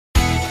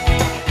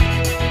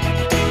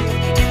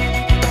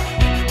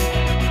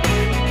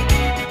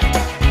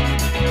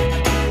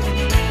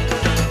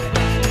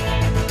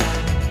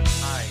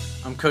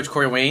Coach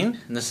Corey Wayne,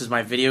 and this is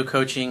my video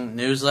coaching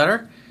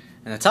newsletter.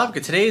 And the topic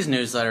of today's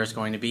newsletter is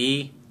going to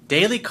be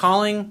daily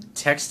calling,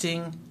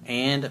 texting,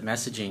 and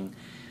messaging.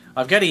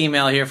 I've got an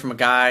email here from a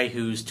guy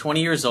who's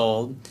 20 years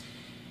old,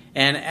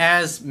 and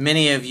as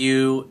many of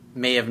you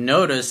may have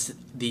noticed,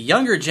 the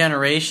younger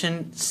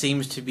generation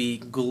seems to be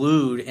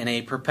glued in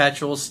a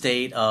perpetual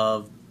state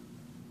of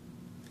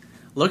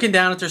looking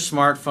down at their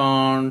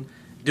smartphone,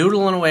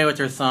 doodling away with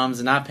their thumbs,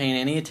 and not paying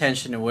any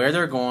attention to where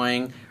they're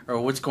going or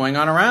what's going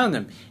on around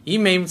them. You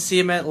may even see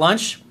them at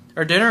lunch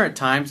or dinner at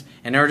times,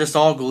 and they're just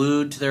all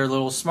glued to their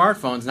little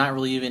smartphones, not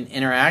really even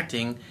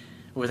interacting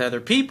with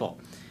other people.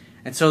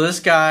 And so this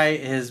guy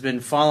has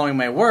been following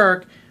my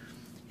work,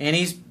 and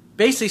he's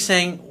basically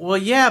saying, well,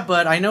 yeah,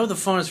 but I know the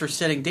phone is for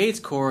setting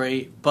dates,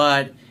 Corey,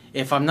 but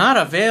if I'm not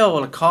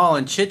available to call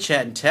and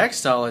chit-chat and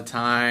text all the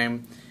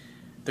time,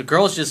 the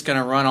girl's just going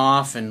to run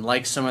off and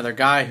like some other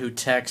guy who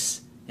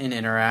texts and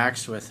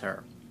interacts with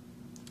her.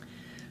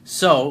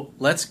 So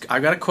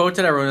I've got a quote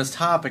that I wrote on this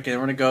topic, and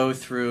we're going to go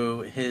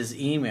through his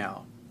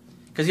email.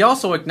 Because he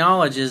also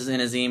acknowledges in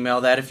his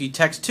email that if you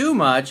text too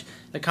much,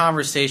 the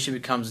conversation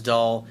becomes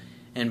dull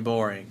and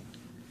boring.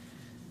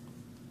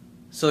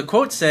 So the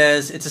quote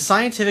says, "It's a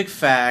scientific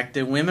fact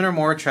that women are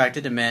more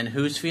attracted to men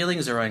whose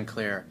feelings are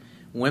unclear.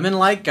 Women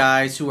like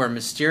guys who are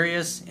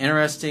mysterious,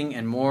 interesting,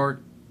 and more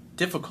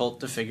difficult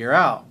to figure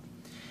out,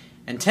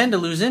 and tend to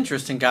lose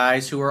interest in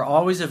guys who are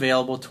always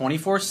available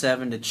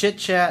 24/7 to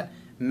chit-chat,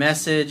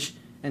 message,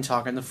 and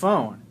talk on the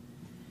phone.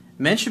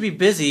 Men should be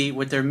busy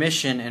with their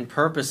mission and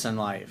purpose in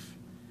life,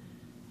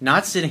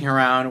 not sitting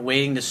around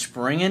waiting to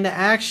spring into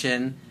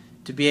action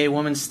to be a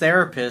woman's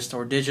therapist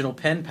or digital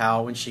pen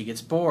pal when she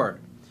gets bored.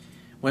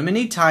 Women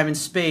need time and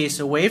space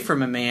away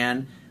from a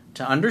man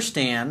to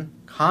understand,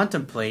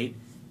 contemplate,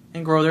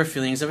 and grow their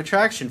feelings of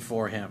attraction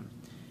for him.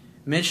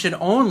 Men should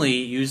only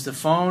use the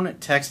phone,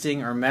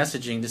 texting, or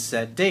messaging to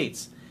set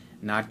dates,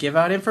 not give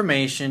out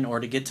information or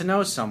to get to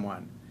know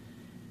someone.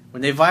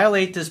 When they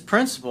violate this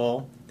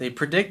principle, they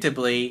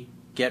predictably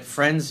get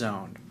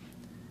friend-zoned.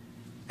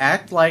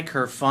 Act like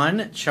her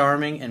fun,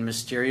 charming, and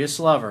mysterious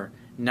lover,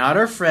 not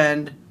her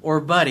friend or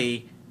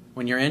buddy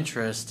when your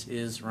interest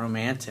is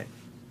romantic."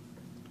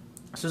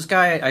 So this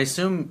guy, I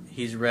assume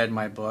he's read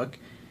my book,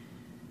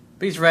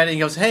 but he's read it and he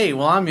goes, hey,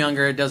 well, I'm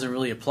younger, it doesn't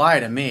really apply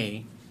to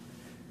me.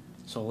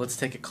 So let's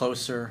take a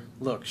closer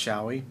look,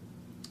 shall we?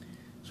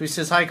 So he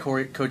says, "Hi,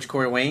 Coach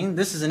Corey Wayne.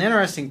 This is an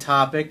interesting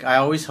topic I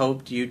always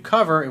hoped you'd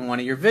cover in one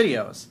of your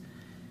videos.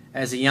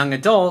 As a young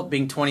adult,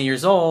 being 20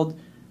 years old,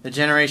 the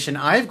generation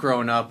I've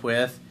grown up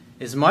with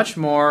is much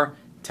more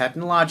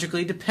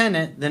technologically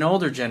dependent than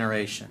older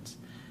generations.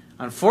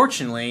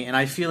 Unfortunately, and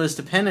I feel this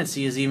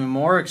dependency is even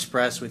more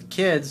expressed with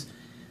kids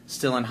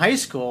still in high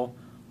school,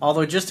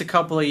 although just a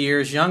couple of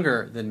years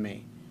younger than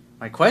me.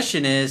 My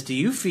question is, do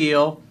you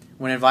feel,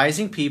 when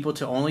advising people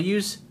to only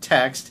use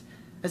text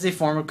as a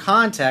form of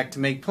contact to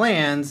make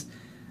plans,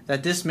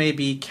 that this may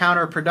be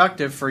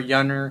counterproductive for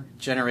younger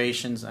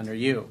generations under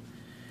you?"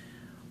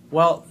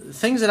 Well,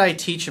 things that I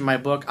teach in my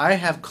book, I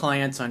have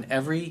clients on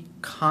every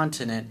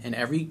continent and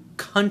every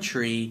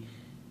country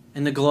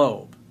in the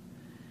globe.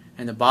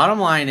 And the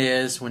bottom line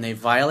is, when they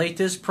violate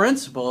this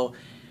principle,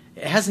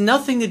 it has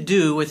nothing to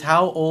do with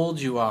how old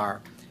you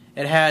are.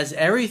 It has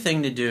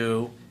everything to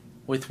do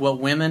with what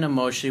women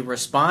emotionally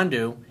respond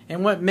to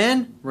and what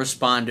men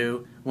respond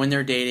to when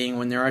they're dating,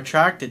 when they're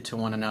attracted to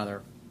one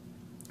another.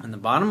 And the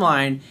bottom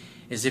line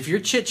is, if you're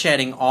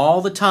chit-chatting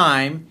all the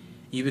time,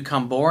 you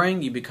become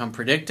boring, you become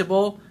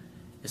predictable,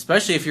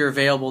 especially if you're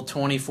available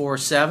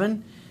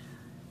 24/7.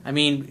 I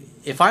mean,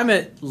 if I'm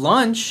at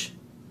lunch,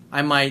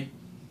 I might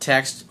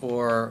text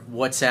or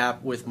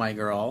WhatsApp with my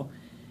girl.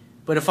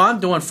 But if I'm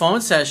doing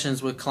phone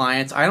sessions with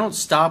clients, I don't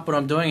stop what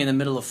I'm doing in the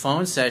middle of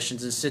phone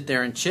sessions and sit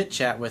there and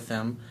chit-chat with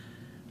them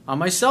on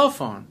my cell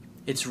phone.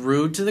 It's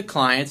rude to the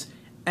clients,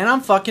 and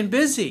I'm fucking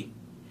busy.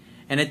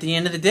 And at the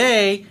end of the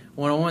day,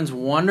 when a woman's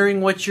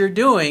wondering what you're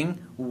doing,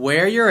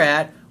 where you're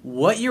at,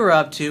 what you're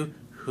up to,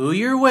 who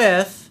you're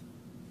with,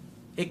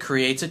 it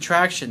creates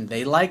attraction.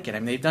 They like it. I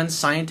mean, they've done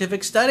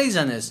scientific studies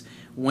on this.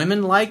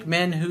 Women like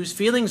men whose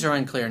feelings are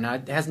unclear. Now,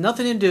 it has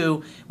nothing to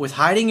do with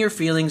hiding your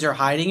feelings or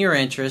hiding your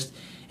interest.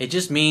 It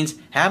just means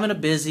having a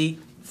busy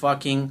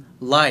fucking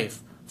life,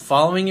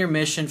 following your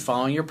mission,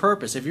 following your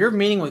purpose. If you're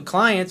meeting with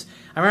clients,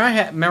 I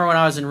remember when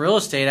I was in real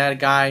estate, I had a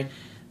guy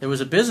that was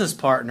a business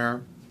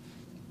partner,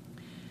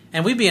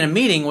 and we'd be in a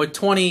meeting with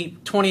 20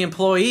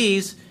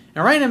 employees,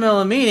 and right in the middle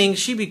of the meeting,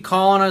 she'd be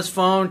calling on his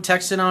phone,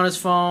 texting on his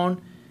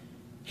phone.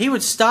 He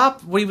would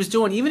stop what he was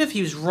doing, even if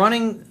he was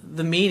running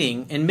the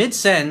meeting in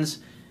mid-sentence,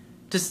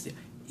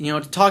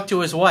 to talk to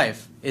his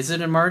wife. Is it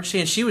an emergency?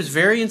 And she was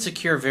very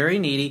insecure, very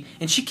needy,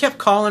 and she kept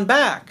calling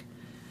back.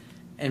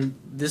 And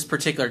this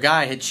particular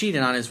guy had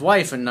cheated on his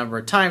wife a number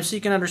of times, so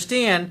you can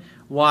understand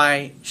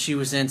why she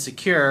was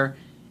insecure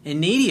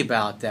and needy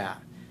about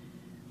that.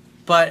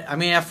 But, I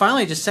mean, I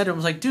finally just said to him, I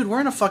was like, dude,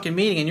 we're in a fucking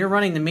meeting, and you're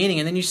running the meeting,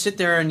 and then you sit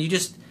there and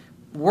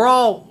we're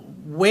all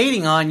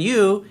waiting on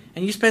you,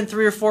 and you spend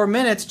 3 or 4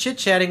 minutes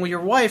chit-chatting with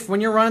your wife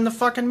when you're running the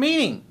fucking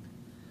meeting.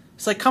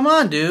 It's like, come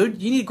on, dude.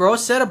 You need to grow a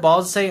set of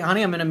balls and say,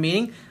 honey, I'm in a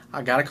meeting.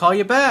 I got to call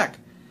you back.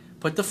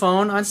 Put the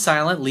phone on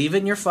silent. Leave it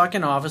in your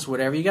fucking office.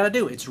 Whatever you got to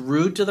do. It's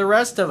rude to the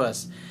rest of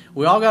us.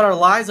 We all got our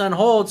lives on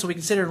hold so we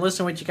can sit here and listen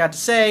to what you got to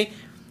say.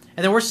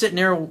 And then we're sitting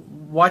there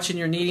watching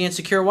your needy,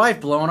 insecure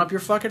wife blowing up your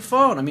fucking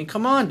phone. I mean,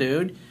 come on,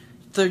 dude.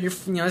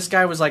 This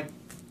guy was like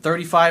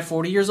 35,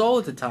 40 years old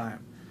at the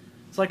time.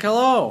 It's like,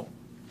 hello.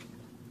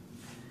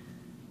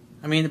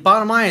 I mean, the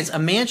bottom line is a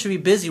man should be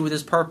busy with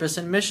his purpose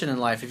and mission in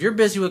life. If you're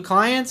busy with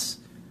clients,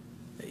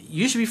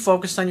 you should be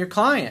focused on your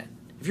client.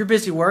 If you're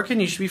busy working,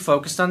 you should be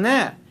focused on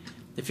that.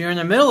 If you're in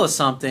the middle of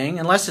something,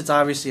 unless it's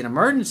obviously an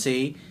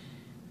emergency,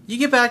 you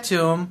get back to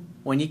them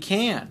when you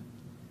can.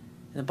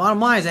 And the bottom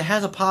line is it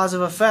has a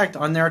positive effect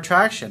on their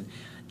attraction.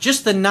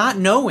 Just the not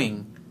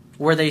knowing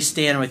where they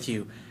stand with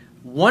you.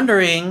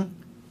 Wondering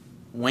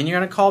when you're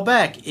going to call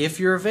back, if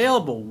you're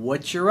available,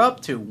 what you're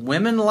up to.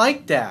 Women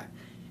like that.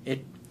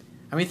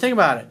 Think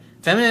about it.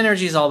 Feminine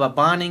energy is all about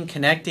bonding,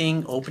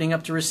 connecting, opening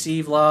up to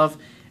receive love.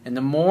 And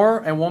the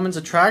more a woman's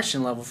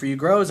attraction level for you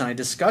grows, and I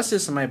discuss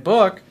this in my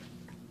book,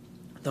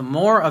 the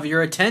more of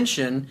your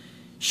attention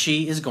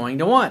she is going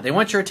to want. They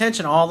want your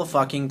attention all the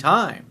fucking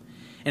time.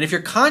 And if you're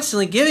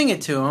constantly giving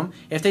it to them,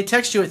 if they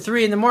text you at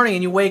 3 in the morning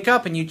and you wake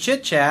up and you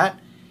chit-chat,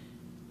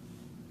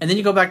 and then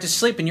you go back to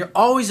sleep and you're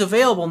always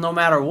available no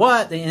matter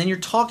what, and then you're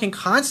talking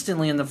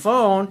constantly on the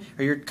phone,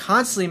 or you're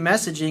constantly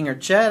messaging or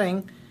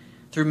chatting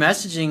through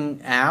messaging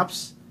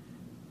apps,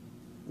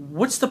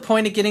 what's the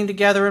point of getting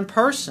together in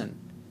person?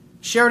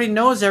 She already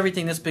knows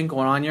everything that's been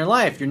going on in your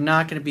life. You're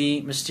not going to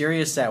be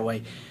mysterious that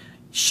way.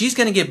 She's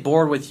going to get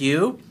bored with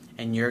you,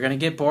 and you're going to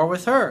get bored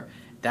with her.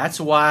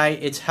 That's why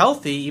it's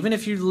healthy, even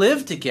if you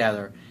live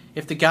together.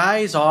 If the guy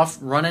is off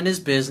running his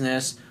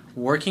business,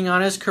 working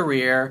on his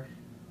career,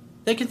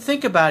 they can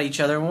think about each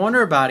other and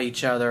wonder about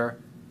each other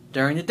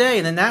during the day.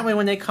 And then that way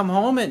when they come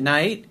home at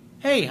night,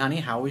 hey,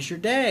 honey, how was your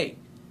day?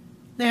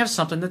 They have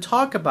something to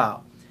talk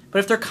about. But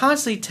if they're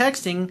constantly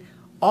texting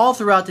all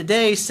throughout the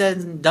day,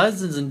 sending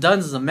dozens and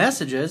dozens of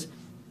messages,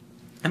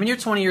 you're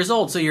 20 years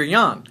old, so you're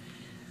young.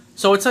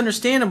 So it's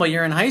understandable.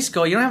 You're in high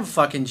school. You don't have a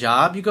fucking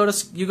job. You go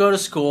to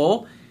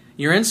school.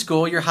 You're in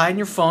school. You're hiding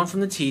your phone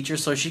from the teacher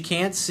so she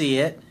can't see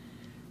it.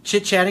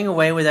 Chit-chatting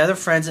away with other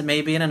friends that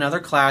may be in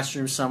another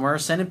classroom somewhere,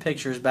 sending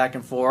pictures back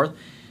and forth,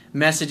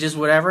 messages,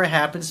 whatever it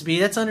happens to be.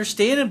 That's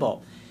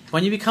understandable.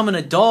 When you become an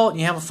adult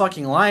and you have a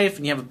fucking life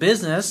and you have a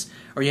business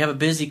or you have a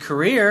busy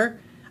career,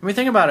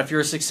 think about it. If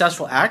you're a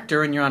successful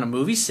actor and you're on a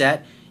movie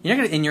set,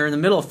 and you're in the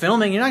middle of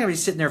filming, you're not going to be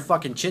sitting there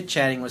fucking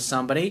chit-chatting with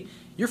somebody.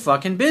 You're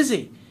fucking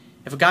busy.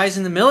 If a guy's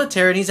in the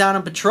military and he's out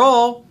on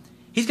patrol,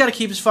 he's got to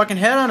keep his fucking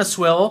head on a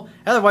swivel,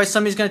 otherwise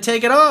somebody's going to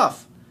take it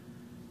off.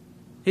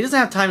 He doesn't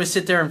have time to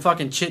sit there and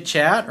fucking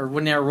chit-chat or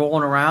when they're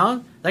rolling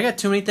around. They got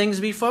too many things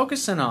to be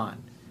focusing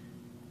on.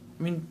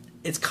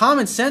 It's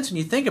common sense when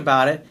you think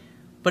about it,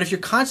 but if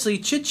you're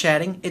constantly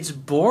chit-chatting, it's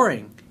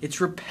boring.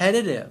 It's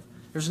repetitive.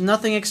 There's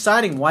nothing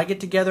exciting. Why get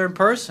together in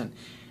person?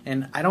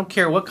 And I don't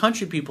care what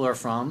country people are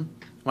from.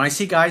 When I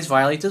see guys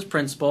violate this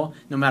principle,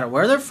 no matter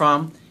where they're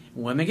from,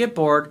 women get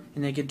bored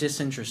and they get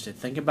disinterested.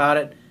 Think about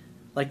it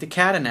like the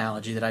cat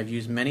analogy that I've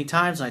used many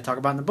times and I talk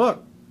about in the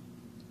book.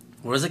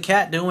 What does a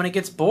cat do when it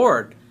gets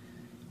bored?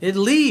 It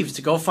leaves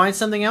to go find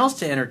something else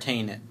to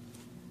entertain it.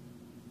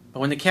 But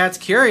when the cat's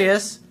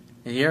curious,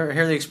 and you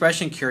hear the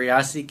expression,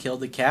 curiosity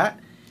killed the cat?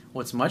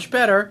 Well, it's much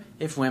better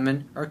if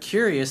women are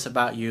curious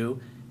about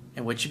you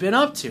and what you've been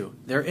up to.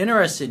 They're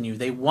interested in you.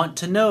 They want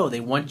to know. They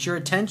want your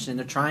attention, and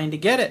they're trying to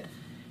get it.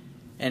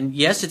 And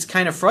yes, it's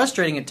kind of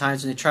frustrating at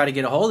times when they try to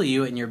get a hold of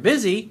you and you're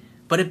busy,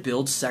 but it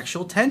builds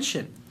sexual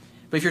tension.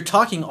 But if you're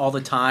talking all the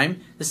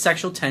time, the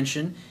sexual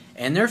tension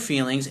and their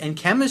feelings and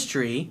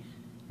chemistry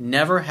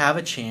never have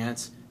a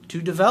chance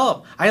to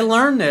develop. I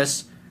learned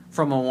this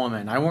from a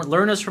woman. I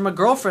learned this from a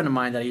girlfriend of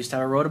mine that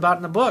I wrote about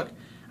in the book.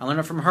 I learned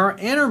it from her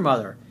and her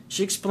mother.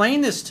 She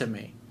explained this to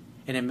me,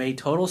 and it made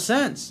total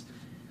sense.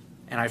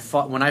 And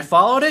when I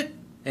followed it,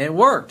 it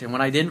worked. And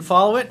when I didn't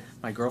follow it,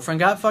 my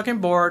girlfriend got fucking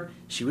bored.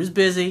 She was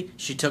busy.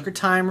 She took her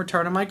time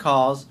returning my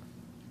calls.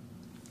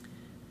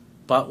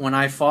 But when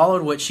I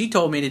followed what she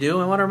told me to do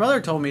and what her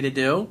mother told me to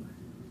do,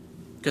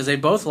 because they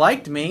both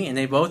liked me and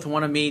they both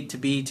wanted me to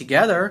be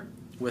together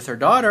with her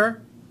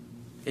daughter,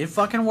 it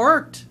fucking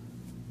worked.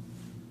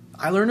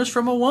 I learned this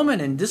from a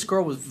woman, and this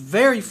girl was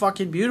very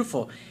fucking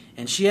beautiful.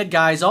 And she had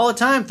guys all the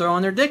time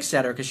throwing their dicks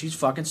at her because she's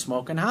fucking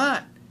smoking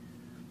hot.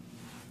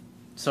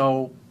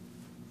 So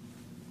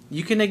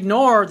you can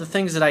ignore the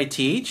things that I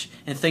teach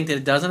and think that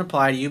it doesn't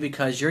apply to you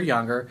because you're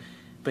younger.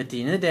 But at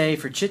the end of the day,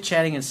 if you're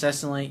chit-chatting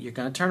incessantly, you're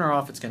going to turn her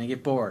off. It's going to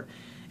get bored.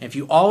 And if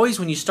you always,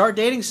 when you start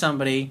dating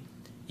somebody,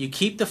 you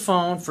keep the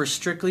phone for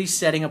strictly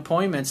setting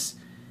appointments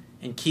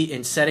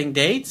and setting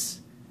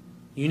dates,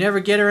 you never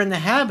get her in the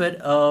habit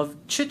of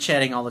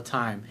chit-chatting all the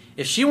time.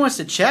 If she wants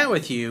to chat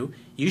with you,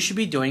 you should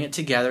be doing it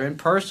together in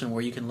person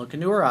where you can look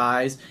into her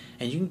eyes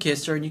and you can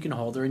kiss her and you can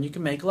hold her and you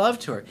can make love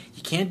to her.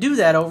 You can't do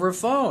that over a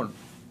phone.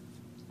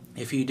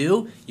 If you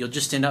do, you'll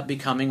just end up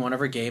becoming one of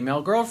her gay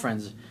male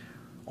girlfriends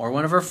or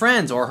one of her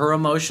friends, or her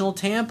emotional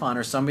tampon,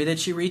 or somebody that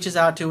she reaches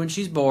out to when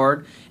she's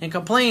bored and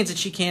complains that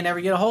she can't ever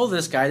get a hold of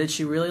this guy that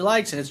she really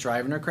likes and it's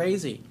driving her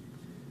crazy.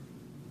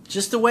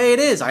 Just the way it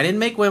is. I didn't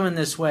make women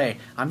this way.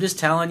 I'm just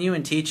telling you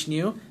and teaching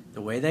you the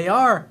way they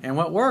are and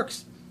what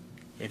works.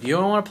 If you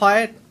don't want to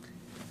apply it,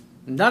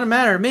 it doesn't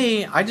matter to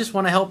me. I just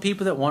want to help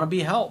people that want to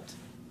be helped.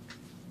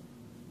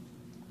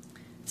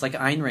 It's like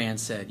Ayn Rand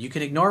said, you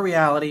can ignore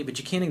reality, but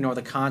you can't ignore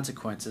the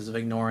consequences of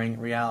ignoring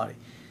reality.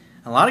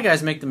 And a lot of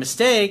guys make the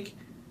mistake.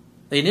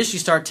 They initially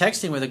start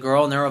texting with a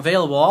girl and they're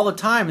available all the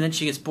time, and then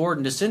she gets bored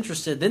and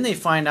disinterested. Then they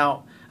find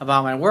out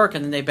about my work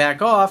and then they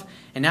back off.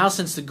 And now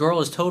since the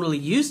girl is totally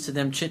used to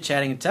them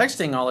chit-chatting and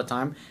texting all the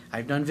time,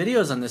 I've done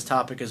videos on this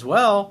topic as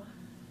well,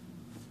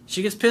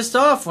 she gets pissed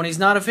off when he's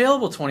not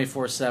available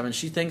 24/7.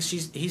 She thinks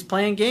he's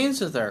playing games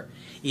with her.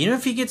 Even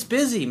if he gets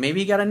busy, maybe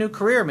he got a new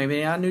career, maybe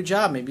he got a new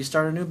job, maybe he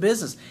started a new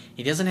business.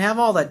 He doesn't have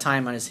all that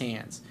time on his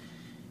hands.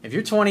 If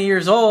you're 20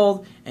 years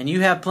old and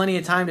you have plenty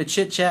of time to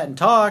chit-chat and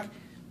talk,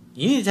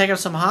 you need to take up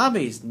some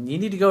hobbies. You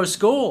need to go to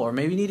school, or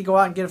maybe you need to go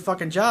out and get a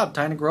fucking job.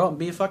 Time to grow up and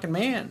be a fucking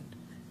man.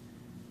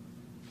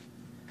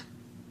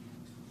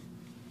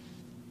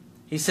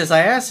 He says, I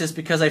ask this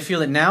because I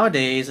feel that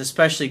nowadays,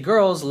 especially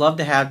girls, love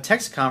to have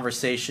text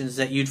conversations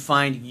that you'd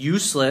find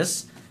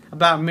useless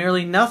about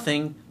merely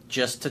nothing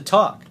just to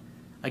talk.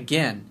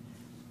 Again,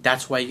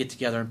 that's why you get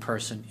together in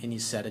person and you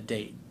set a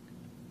date.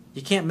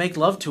 You can't make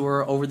love to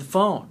her over the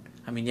phone.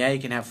 I mean, yeah, you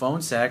can have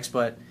phone sex,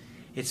 but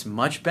it's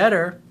much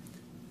better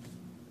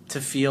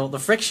to feel the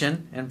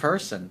friction in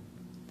person.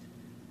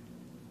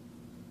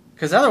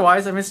 Because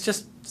otherwise, I mean,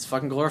 it's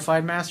fucking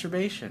glorified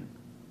masturbation.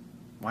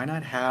 Why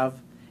not have...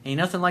 Ain't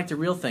nothing like the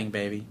real thing,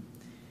 baby.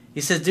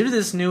 He says, due to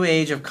this new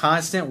age of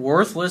constant,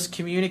 worthless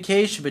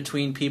communication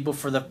between people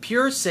for the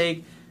pure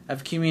sake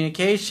of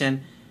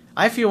communication,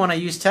 I feel when I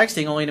use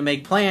texting only to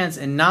make plans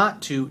and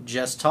not to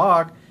just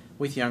talk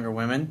with younger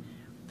women,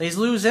 they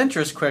lose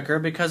interest quicker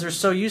because they're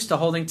so used to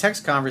holding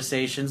text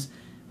conversations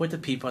with the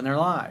people in their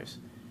lives.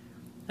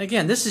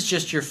 Again, this is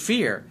just your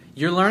fear.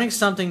 You're learning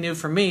something new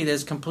from me that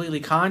is completely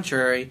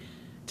contrary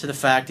to the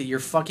fact that you're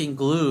fucking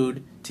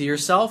glued to your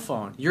cell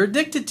phone. You're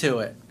addicted to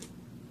it.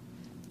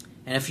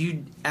 And if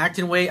you act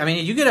in way, I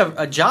mean, you get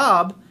a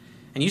job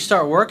and you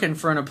start working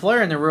for an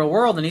employer in the real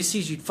world and he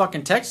sees you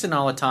fucking texting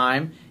all the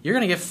time, you're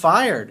going to get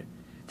fired.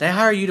 They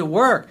hire you to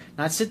work,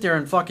 not sit there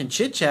and fucking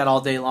chit-chat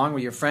all day long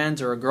with your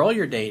friends or a girl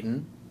you're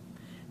dating.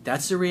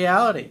 That's the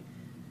reality.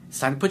 It's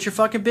time to put your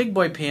fucking big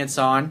boy pants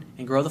on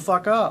and grow the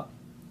fuck up.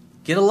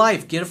 Get a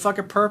life, get a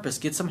fucking purpose,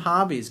 get some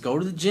hobbies, go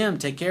to the gym,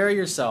 take care of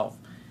yourself.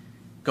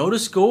 Go to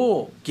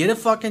school, get a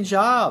fucking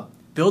job,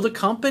 build a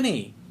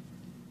company.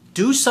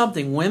 Do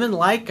something. Women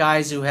like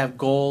guys who have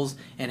goals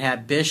and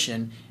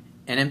ambition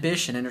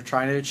and are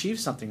trying to achieve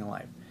something in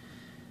life.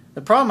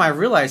 The problem I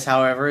realize,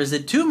 however, is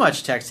that too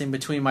much texting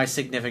between my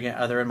significant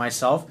other and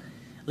myself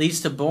leads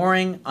to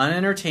boring,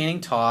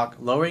 unentertaining talk,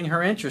 lowering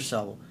her interest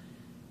level.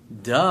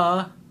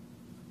 Duh.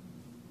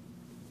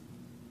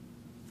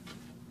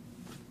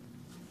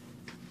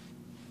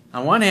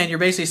 On one hand, you're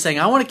basically saying,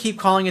 I want to keep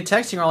calling and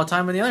texting her all the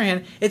time. On the other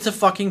hand, it's a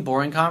fucking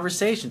boring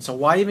conversation. So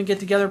why even get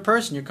together in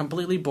person? You're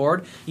completely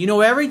bored. You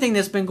know everything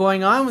that's been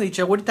going on with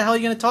each other. What the hell are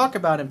you going to talk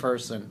about in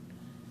person?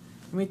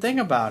 I mean, think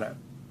about it.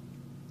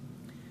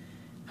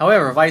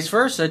 However, vice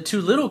versa,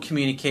 too little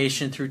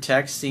communication through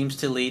text seems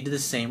to lead to the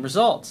same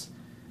results.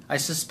 I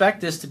suspect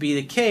this to be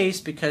the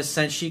case because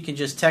since she can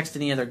just text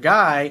any other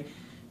guy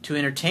to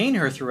entertain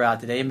her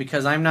throughout the day, and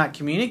because I'm not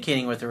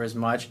communicating with her as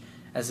much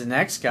as the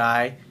next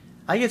guy,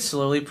 I get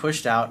slowly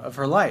pushed out of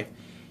her life.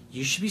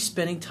 You should be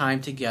spending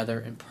time together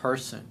in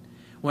person.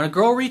 When a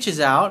girl reaches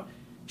out,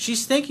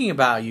 she's thinking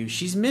about you.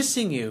 She's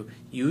missing you.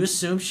 You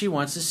assume she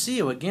wants to see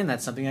you. Again,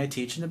 that's something I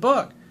teach in the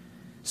book.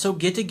 So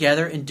get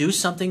together and do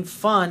something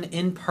fun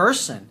in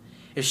person.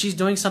 If she's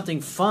doing something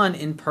fun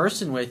in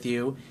person with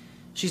you,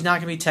 she's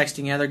not going to be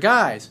texting other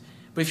guys.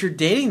 But if you're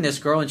dating this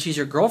girl and she's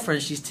your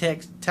girlfriend, she's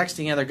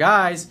texting other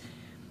guys,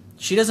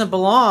 she doesn't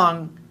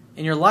belong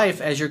in your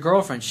life as your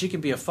girlfriend. She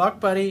could be a fuck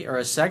buddy or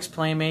a sex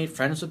playmate,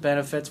 friends with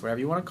benefits, whatever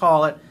you want to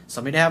call it,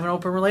 somebody to have an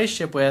open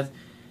relationship with.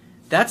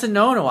 That's a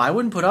no-no. I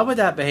wouldn't put up with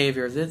that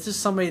behavior. If this is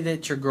somebody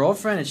that's your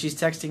girlfriend and she's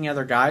texting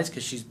other guys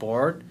because she's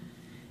bored,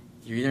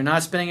 you're either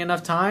not spending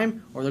enough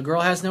time or the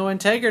girl has no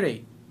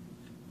integrity.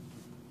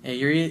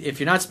 If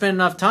you're not spending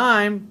enough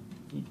time,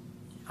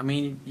 I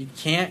mean, you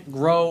can't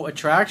grow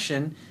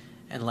attraction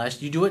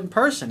unless you do it in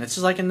person. It's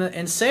just like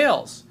in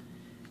sales.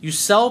 You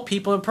sell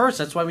people in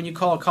person. That's why when you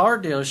call a car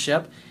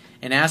dealership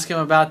and ask them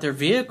about their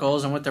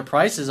vehicles and what their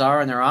prices are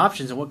and their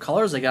options and what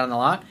colors they got on the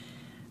lot,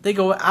 they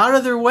go out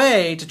of their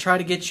way to try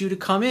to get you to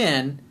come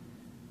in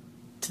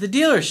to the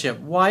dealership.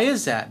 Why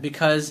is that?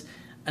 Because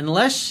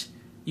unless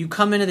you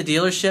come into the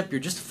dealership,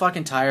 you're just a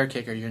fucking tire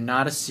kicker. You're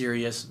not a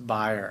serious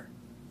buyer.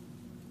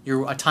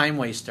 You're a time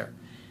waster.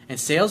 And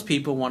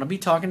salespeople want to be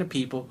talking to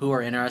people who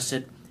are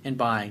interested in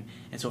buying.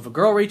 And so if a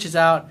girl reaches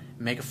out,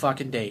 make a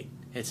fucking date.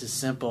 It's as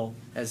simple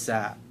as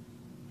that.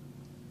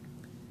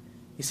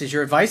 He says,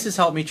 your advice has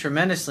helped me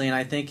tremendously, and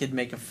I think it'd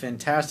make a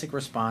fantastic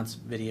response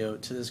video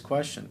to this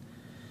question.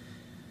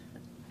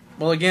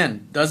 Well,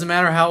 again, doesn't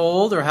matter how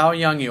old or how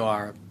young you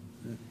are.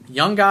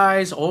 Young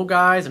guys, old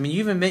guys, I mean, you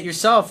even admit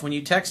yourself, when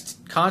you text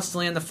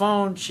constantly on the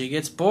phone, she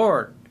gets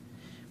bored.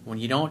 When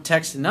you don't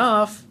text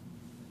enough,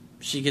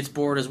 she gets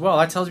bored as well.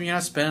 That tells me you're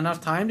not spending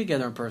enough time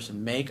together in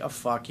person. Make a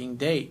fucking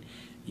date.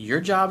 Your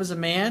job as a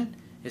man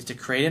is to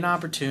create an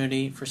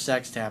opportunity for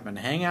sex to happen.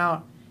 Hang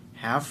out,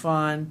 have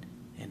fun,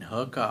 and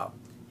hook up.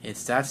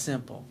 It's that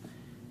simple.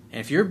 And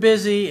if you're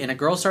busy and a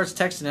girl starts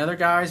texting other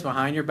guys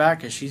behind your back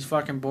because she's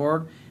fucking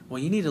bored,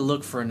 well, you need to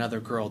look for another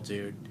girl,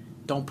 dude.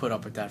 Don't put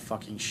up with that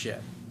fucking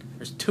shit.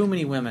 There's too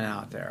many women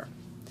out there.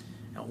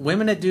 Now,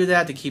 women that do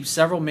that to keep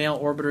several male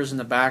orbiters in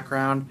the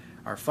background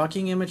are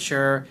fucking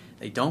immature.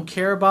 They don't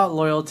care about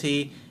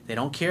loyalty. They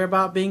don't care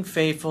about being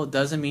faithful. It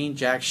doesn't mean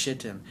jack shit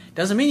to them. It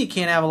doesn't mean you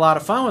can't have a lot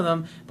of fun with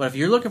them, but if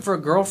you're looking for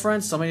a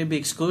girlfriend, somebody to be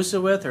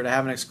exclusive with or to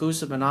have an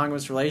exclusive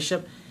monogamous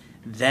relationship,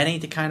 that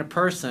ain't the kind of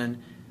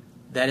person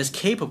that is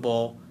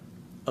capable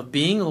of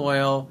being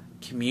loyal,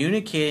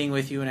 communicating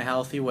with you in a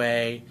healthy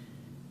way,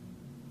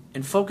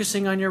 and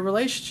focusing on your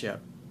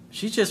relationship.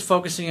 She's just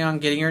focusing on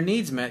getting her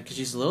needs met because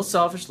she's a little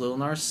selfish, a little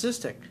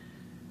narcissistic.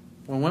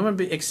 When women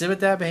exhibit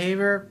that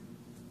behavior,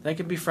 they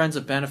can be friends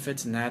with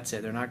benefits and that's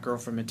it. They're not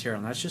girlfriend material,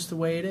 and that's just the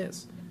way it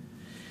is.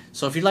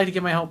 So if you'd like to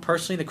get my help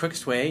personally, the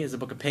quickest way is to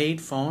book a paid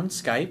phone,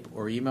 Skype,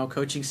 or email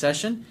coaching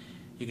session.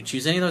 You can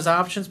choose any of those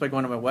options by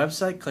going to my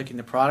website, clicking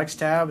the products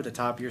tab at the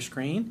top of your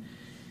screen,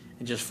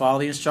 and just follow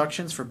the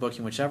instructions for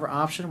booking whichever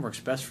option works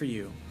best for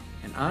you.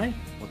 And I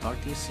will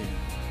talk to you soon.